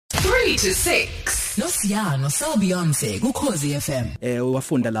3 to 6. Nosiyano Beyonce kuKhosi FM.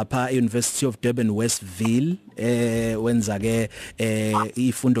 Wafunda lapha eUniversity of Durban Westville wenza ke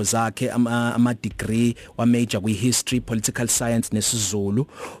ifundo zakhe ama degree wa major kwi history, political science nesizulu.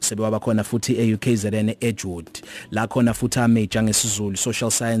 Sebe waba khona futhi eUKZN Edgewood. La khona futhi a major ngesizulu,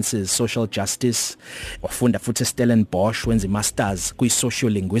 social sciences, social justice. Wafunda futhi Stellenbosch wenza masters kwi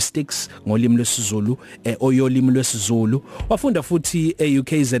social linguistics ngolimi lwesizulu, oyolimi lwesizulu. Wafunda futhi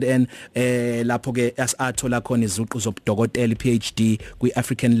eUKZN lapho ke athola khona iziqu zobudokotela PhD kwi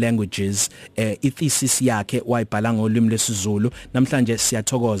African languages. I-thesis yakhe wayibhala ngolimi lwesizulu. Namhlanje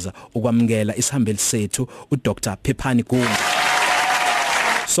siyathokoza ukwamukela isihambeli sethu uDr Phephani Gumbi.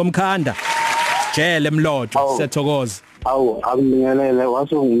 Somkhanda jele mlojo siyathokoza. Akubingelele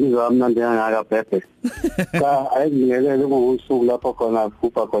wasungibiza amnandi ngaka Bhebhe. Cha ayibingelele kuusuku lapho khona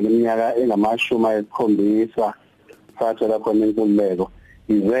kupha khona iminyaka engamashumi ayisikhombisa sathola khona inkululeko.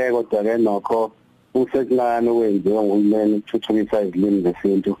 Ize kodwa ke nokho usekulana wenziwa nguhulumeni ukuthuthukisa izilimi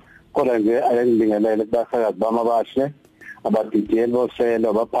zesintu. Kodwa nje ayengibingelele kubasakazi bama bahle, abadidiyeli boselo,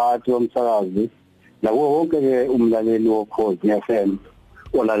 abaphathi bomsakazi, nakuwo wonke ke umlaleli woKhosi FM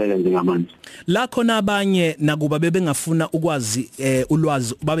olalela njengamanje. La khona abanye nakuba bebengafuna ukwazi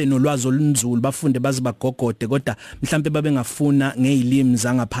ulwazi, babe nolwazi olunzulu, bafunde bazi bagogode, kodwa mhlambe babengafuna ngezilimi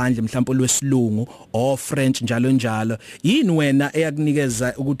zangaphandle, mhlambe olwesilungu or French njalo njalo. Yini wena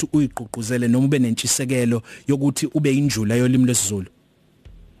eyakunikeza ukuthi uyiqhuquzele noma ube nentshisekelo yokuthi ube injula yolimi lwesizulu?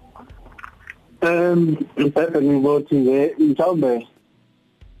 Mhlawumbe ngizothi nje mhlawumbe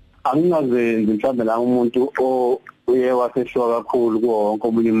angingazenzi mhlawumbe la umuntu uye waseshwa kakhulu kuwonke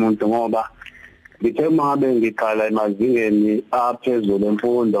omunye umuntu ngoba ngithe mangabe ngiqala emazingeni aphezulu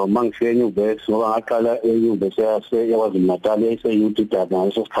emfundo mangifike enyuvesi ngoba ngaqala enyuvesi yaKwaZulu-Natal ese-UTW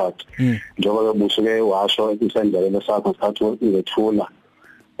ngaso sikhathi njengoba bebusuke washo isendlelelo sakho ngesikhathi ngethula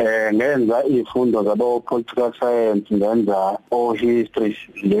ngenza izifundo zabo political science, ngenza history,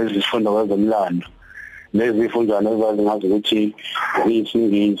 lezi zifundo kwezomlando. Lezi zifundana ezazi ngazi ukuthi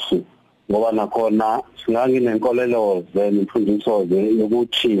izingisi ngoba nakhona singanginenkolelo zemfundiso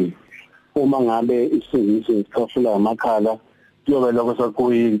yokuthi uma ngabe isingisi sikhafula amakhala kuyobe lokho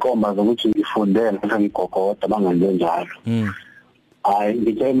sekuyinkomba zokuthi ngifundele ngigogoda bangenze njalo. Hayi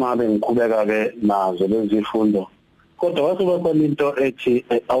ngithe mabe ngiqhubeka ke nazo lezi zifundo. Kodwa wasuba khona into ethi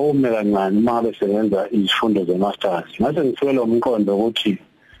awume kancane uma besebenza izifundo ze-masters. Mase ngithulela umqondo ukuthi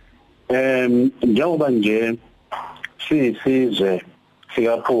njengoba nje sizwe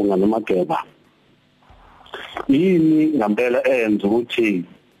sikaphunga nomageba yini ngempela eyenza ukuthi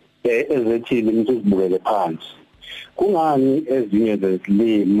ezethili sizibukele phansi. Kungani ezinye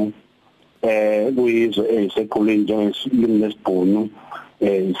zezilimi kuyizo eziseqhulwini njengesilimi lesibhunu,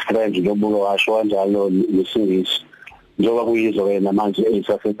 iFrench lobuka washo kanjalo nesingisi njengoba kuyizo wena manje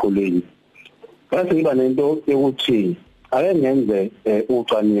ezisaseqhulwini. Bese ngiba nento yokuthi ake ngenze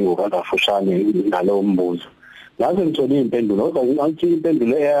ucwaningo kafushane ngalowo mbuzo. Ngaze ngithole impendulo kodwa ngithi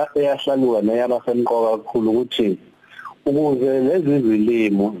impendulo eyahlaluka neyabasemqoka kakhulu ukuthi ukuze lezi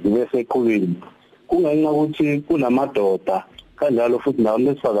zilimo zibe seqhulwini kungenxa ukuthi kunamadoda kanjalo futhi nawo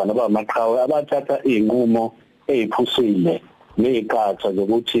lesifazana abamaqhawe abathatha izinqumo eziphusile neziqatha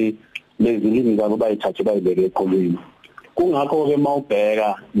zokuthi lezi zilimi zabo bayithathe bayibeke eqhulwini. Kungakho ke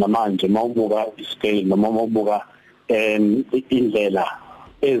mawubheka namanje mawubuka iscale noma mawubuka indlela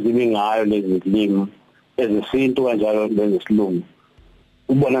ezibi ngayo lezi zilimi ezesintu kanjalo lezesilungu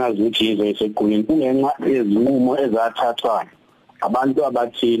ubona ngazi ukuthi yizo eseqhulwini kungenxa yezinqumo ezathathwa abantu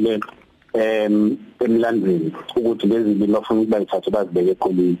abathile emlandweni ukuthi lezi zilimi bafuna ukuthi bayithathe bazibeke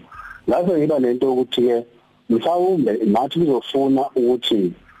eqhulwini. Lapho ngiba nento ukuthi ke mhlawumbe nathi bizofuna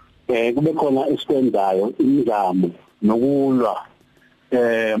ukuthi kube khona isikwenzayo imizamo nokulwa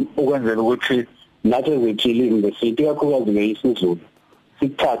ukwenzela ukuthi nathi ezithili ngesintu kakhulukazi ngeisizulu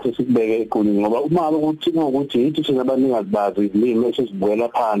sikuthathe sikubeke eqhulwini ngoba uma ukuthi yithi singabanikazi bazo izilimi esizibukela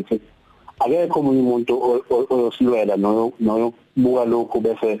phansi akekho omunye umuntu oyosilwela noyobuka lokhu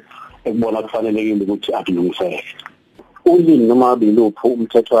bese ekubona kufanelekile ukuthi akulungiseke. Ulimi noma abiluphi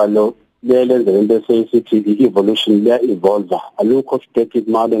umthethwalo leyenza into esesithi i-evolution liya-evolve alukho static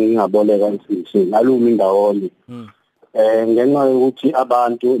mabe ngingaboleka isizini alumi indawonye. Ngenxa yokuthi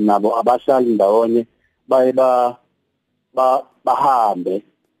abantu nabo abahlali ndawonye baye bahambe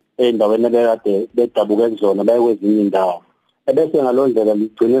endaweni bekade bedabuka kuzona baye kwezinye indawo ebese ngalondlela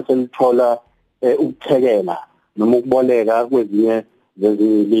ligcine selithola ukuthekela noma ukuboleka kwezinye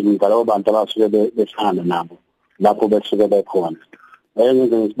zezilimi ngalobo bantu abasuke behlangana nabo lapho besuke bekhona.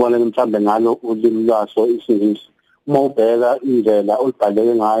 Ngenze ngisibonele mhlambe ngalo ulimi lwaso isingisi uma ubheka indlela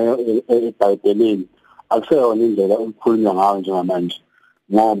olibhaleke ngayo eBhayibhelini akuseyona indlela okukhulunywa ngayo njengamanje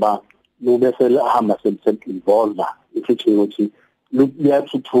ngoba lube selahamba seliinvolve ithi ukuthi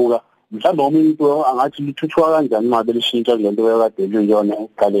liyathuthuka mhlawumbe umuntu angathi lithuthuka kanjani mabe lishintsha lento ekade liyona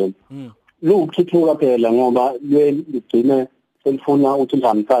ekuqaleni luthuthuka phela ngoba ligcine selifuna ukuthi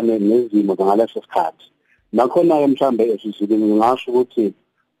lihambisane nezimo zangaleso sikhathi nakhona ke mhlambe esizulwini ngingasho ukuthi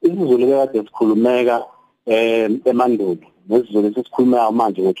isizulu ekade sikhulumeka emandulo nesizulu sesikhulumeka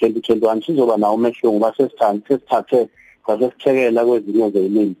manje ngo-2021 sizoba nawo umehluko ngoba sesithathe kwasesithekela kwezinye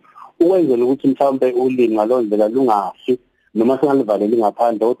zezilimi ukwenzela ukuthi mhlambe ulimi ngalondlela lungafi noma singalivaleli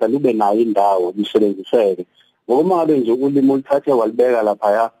ngaphandle kodwa lube nayo indawo lisebenziseke ngoba mabe nje ulimi oluthathe walibeka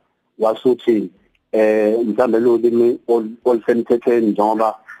lapha wasuthi mhlambe lo limi olusemthethweni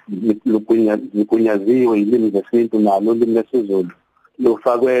njengoba lugunyaziwe ilimi lesintu nalo ulimi lesizulu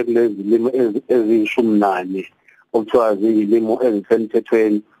lufakwe kulezi limi eziyishumi okuthiwa ziyilimi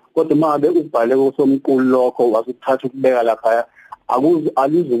ezisemthethweni kodwa mabe ubhale kusomqulu lokho wasuthatha ukubeka lapha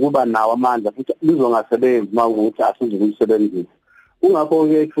alizukuba nawo amandla futhi lizongasebenzi mawukuthi asizukulisebenzisa kungakho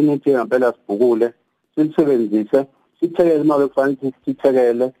ke ufuna ukuthi ngempela sibhukule silisebenzise sithekele mabe kufanele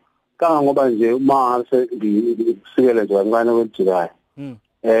sithekele kangoba nje uma ngisikele nje kancane kwejikayo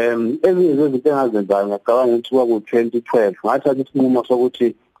ezinye zezinto engazenzayo ngicabanga ukuthi kwaku-2012 ngathatha isinqumo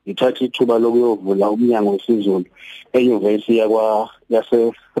sokuthi ngithathe ithuba lokuyovula umnyango wesizulu enyuvesi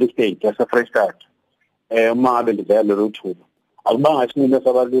yase-Free State yase-Freystad uma ngabe livela lelo thuba akubanga isinqumo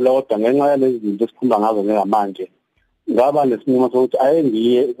sabalula kodwa ngenxa yalezi zinto esikhuluma ngazo njengamanje ngaba nesinqumo sokuthi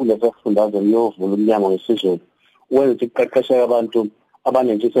ayengiye kuleso sifundazwe ngiyovula umnyango wesizulu ukwenza ukuthi kuqeqesheke abantu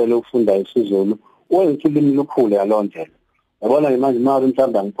abanentshisekelo yokufunda isizulu ukwenza ukuthi ulimi lukhule yaloo ndlela yabona manje manje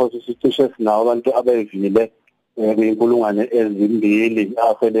mhlawumbe angiphosa isicishe sinawo abantu abevile kuyinkulungwane ezimbili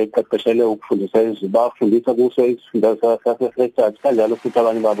asebeqeqeshele ukufundisa izwi bafundisa kuso isifundazwe sase-Freystad kanjalo futhi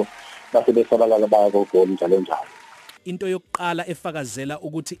abanye babo basebesabalala baya koGoli njalo njalo. Into yokuqala efakazela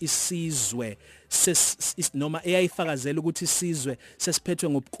ukuthi isizwe noma eyayifakazela ukuthi isizwe sesiphethwe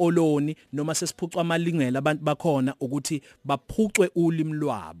ngobukoloni noma sesiphucwa amalungelo abantu bakhona ukuthi baphucwe ulimi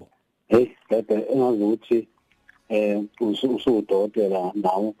lwabo. Bebe engazi ukuthi usudokotela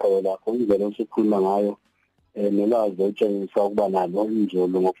nawo uqobo lakho indlela osukhuluma ngayo nolwazi otshengisa ukuba nalo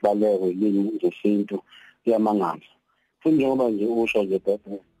injolo ngokubaleka ilimi ngesintu kuyamangala. Futhi njengoba nje usho nje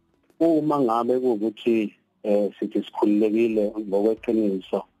bebe uma ngabe ukuthi sithi sikhululekile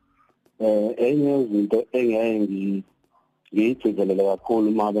ngokweqiniso enye izinto engeke ngiyigcizelele kakhulu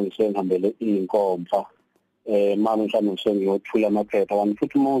uma bengisengihambele inkomfa mama mhlawumbe ngiyothula amaphepha kanti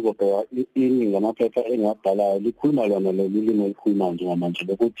futhi uma uzobheka iningi amaphepha engiwabhalayo likhuluma lona lelimi elikhuluma njengamanje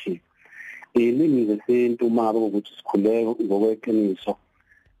lokuthi ilimi lesintu uma ngabe ukuthi sikhuleke ngokweqiniso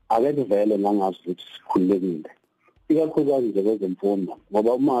akekho vele nangazi ukuthi sikhululekile ikakhulukazi nje kwezemfundo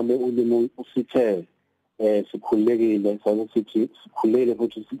ngoba uma ngabe ulimi usithe sikhululekile sokuthi sikhulele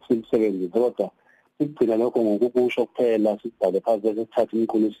futhi silisebenzise kodwa sigcina lokho ngokukusho kuphela sibhale phansi sesithatha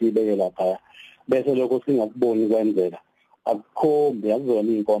inkulumo sibeke lapha bese lokho singakuboni kwenzeka akukhombe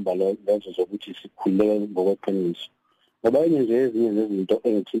akuzona inkomba lezo zokuthi sikhululeke ngokweqiniso ngoba enye nje ezinye zezinto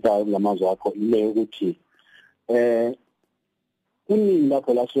engithintayo kulamazwi akho ile ukuthi kuningi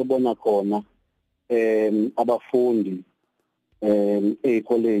lapho la siyobona khona abafundi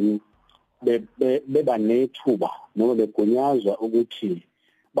ezikoleni beba nethuba noma begunyazwa ukuthi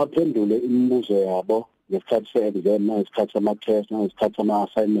baphendule imibuzo yabo ngesikhathi se-exam ngesikhathi sama-test ngesikhathi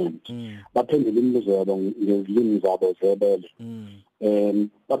sama-assignment baphendule imibuzo yabo ngezilimi zabo zebele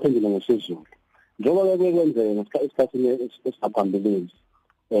baphendule ngesizulu njengoba kwenzeka esikhathini esingaphambilini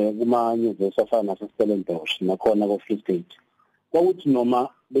kuma-nyuvesi afana nase-Stellenbosch nakhona ko-Free State kwakuthi noma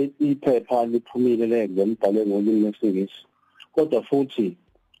iphepha liphumile le-exam ibhalwe ngolimi lwesingisi kodwa futhi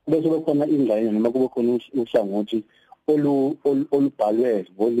bese kukhona ingxenye noma kube khona uhlangothi olubhalwe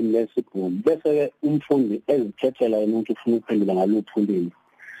ngolimi lesibhunu bese umfundi ezikhethela yena ukuthi ufuna ukuphendula ngaluphi ulimi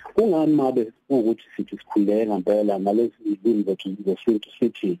kungani mabe ukuthi sithi sikhuleke ngempela nalezi izilimi zethu zesintu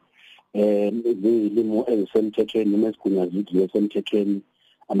sithi izilimi ezisemthethweni noma ezigunyaziwe ezisemthethweni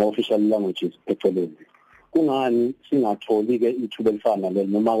ama-official languages phecelezi kungani singatholi ke ithuba elifana lelo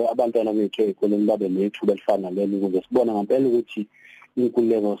noma abantwana bethu ezikoleni babe nethuba elifana lelo ukuze sibone ngempela ukuthi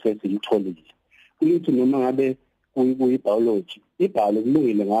inkululeko sesiyitholile kulithi noma ngabe kuyi-biology ibhalo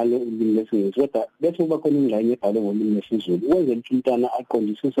kulungile ngalo ulimi lesingisi kodwa bese kuba khona ingxenye ebhalwe ngolimi lesizulu ukwenzela ukuthi umntwana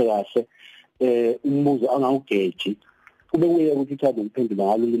aqondisise kahle umbuzo angawugeji kube kuye ukuthi uthathe ukuphendula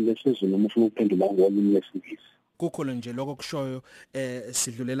ngalo ulimi lesizulu noma ufuna ukuphendula ngolimi lesingisi kukhona nje lokho kushoyo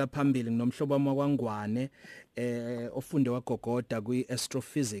sidlulela phambili nomhlobo wami kwaNgwane ofunde wagogoda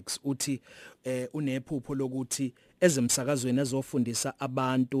kwi-astrophysics uthi unephupho lokuthi ezemsakazweni ezofundisa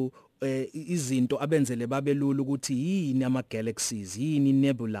abantu izinto abenzele babelula ukuthi yini ama galaxies, yini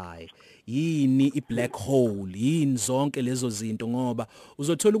nebulae, yini i-black hole, yini zonke lezo zinto, ngoba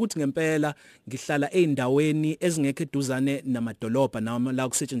uzothola ukuthi ngempela ngihlala eindaweni ezingekho eduzane namadolobha noma la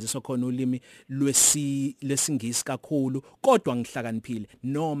kusetshenziswa khona ulimi lwesingisi kakhulu, kodwa ngihlakaniphile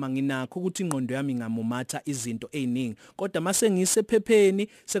noma nginakho ukuthi ingqondo yami ngamumatha izinto eziningi, kodwa mase ngisephepheni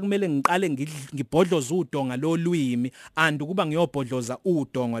sekumele ngiqale ngibhodloza udonga lolwimi and kuba ngiyobhodloza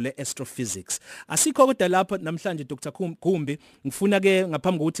udonga le-astrophysics. Asikho kodwa lapha namhlanje Dr. Gumbi ngifuna ke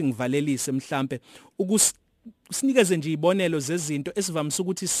ngaphambi kokuthi ngivalelise mhlambe sinikeze nje ibonelo zezinto esivamise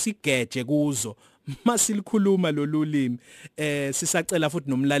ukuthi sigeje kuzo masilikhuluma lolulimi, sisacela futhi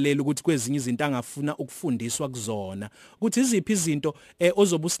nomlaleli ukuthi kwezinye izinto angafuna ukufundiswa kuzona, ukuthi iziphi izinto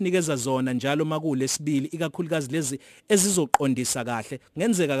ozobusinikeza zona njalo makulesibili, ikakhulukazi lezi ezizoqondisa kahle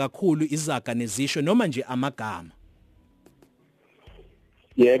ngenzeka kakhulu izaga nezisho noma nje amagama.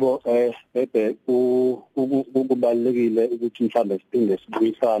 Yebo, bebe kubalekile ukuthi mhlambe siphinde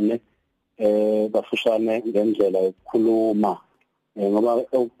sibuyisane bafushane ngendlela yokukhuluma, ngoba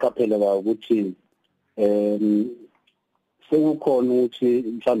ukuqapheleka ukuthi sekukhona ukuthi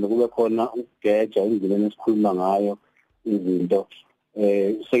mhlambe kube khona ukugeja indlela esikhuluma ngayo izinto,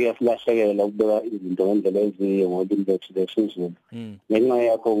 sekuyasilahlekela ukubeka izinto ngendlela eziyo ngolimi lwethu lesizulu. Ngenxa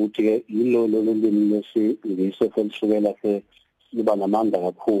yakho ukuthi ke yilolo lolimi lesingisi selisukela liba namandla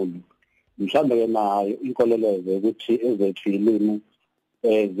kakhulu. Mhlambe ke nayo inkoleleze ukuthi ezethu ilimi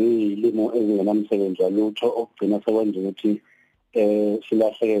ziyilimo ezingenamsebenzi walutho okugcina sekwenza ukuthi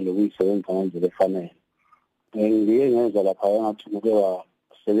silahlekele ukuyisebenzisa ngendlela efanele. Ngiye ngenza lapha engathi kuke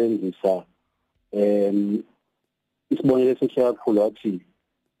wasebenzisa isibonelo esihle kakhulu wathi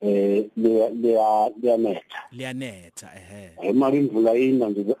liyanetha uma imvula ina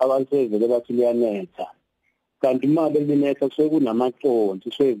nje abantu sevele bathi liyanetha, kanti uma belinetha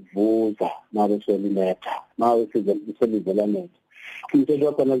sekunamaconsi sevuza mabe selinetha mabe selivela netha umthetho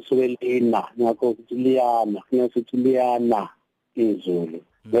wakhona lisuke lina ngakho ukuthi liyana ngesithi liyana izulu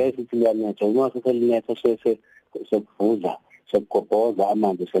bese liyanetha uma selinetha sekuvuza sekugobhoza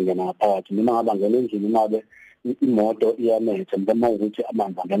amanzi sengena ngaphakathi noma ngaba ngene endlini mabe imoto iyanetha noma ukuthi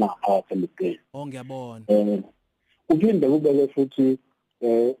amanzi angena ngaphakathi emigqeni. Ngiyabona. Uphinde kubeke futhi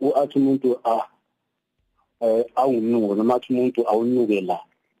uathi umuntu awunuke noma athi umuntu awunuke la.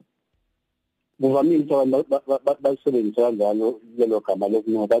 Kuvamile abantu basebenzisa kanjalo lelo gama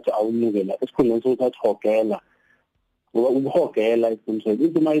lokunuka bathi awunuke la. Esikhundleni sokuthi athi hogela. Ngoba ukuhogela iqiniseko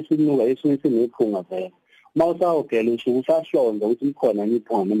into uma isinuka isuke sinephunga vele. Uma usahogela usuke usahlonza ukuthi likhona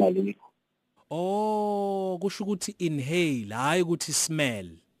iphunga noma alikho. Kusho ukuthi inhale hayi ukuthi smell.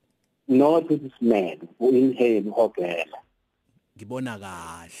 Not ukuthi smell, inhale uhogela. Ngibona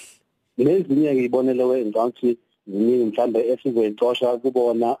kahle. Lezinye ngibonele wengathi ziningi mhlambe esizoyixosha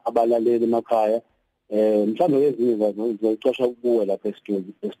kubona abalaleli emakhaya, mhlambe ezinye zazo zicosha kuwe lapha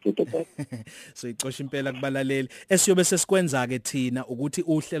e-studio back. So icosha impela kubalaleli esiyobe sesikwenza ke thina ukuthi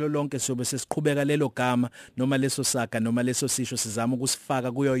uhlelo lonke siyobe sesiqhubeka lelo gama noma leso saga noma leso sisho sizama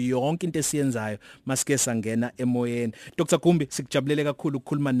ukusifaka kuyo yonke into esiyenzayo masike sangena emoyeni. Dr. Gumbi sikujabulele kakhulu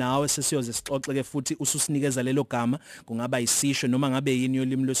ukukhuluma nawe, sesiyoze sixoxe ke futhi ususinikeza lelo gama, kungaba isisho noma ngabe yini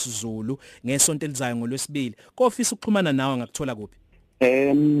yolimi lwesiZulu ngesonto elizayo ngolwesibili. Kofisa ukuxhumana nawe ngakuthola kuphi?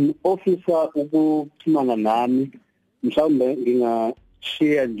 Ofisa ukuxhumana nami mhlawumbe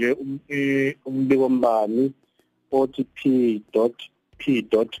ngingashiya nje umbiko mbani othi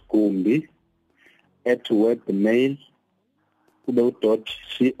p.gumbi@webmail kube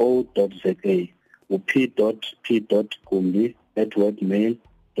 .co.za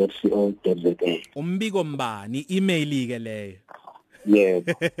p.gumbi@webmail.co.za. Umbiko mbani email ke leyo?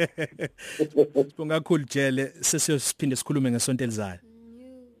 Yebo. Kungakhulu jele sesiyophinde sikhulume ngesonto elizayo.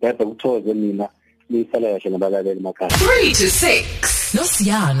 Kodwa kuthoze mina nisala kahle nabalaleli emakhaya. 3 to 6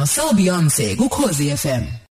 noSiyano Beyonce ku Ukhozi FM.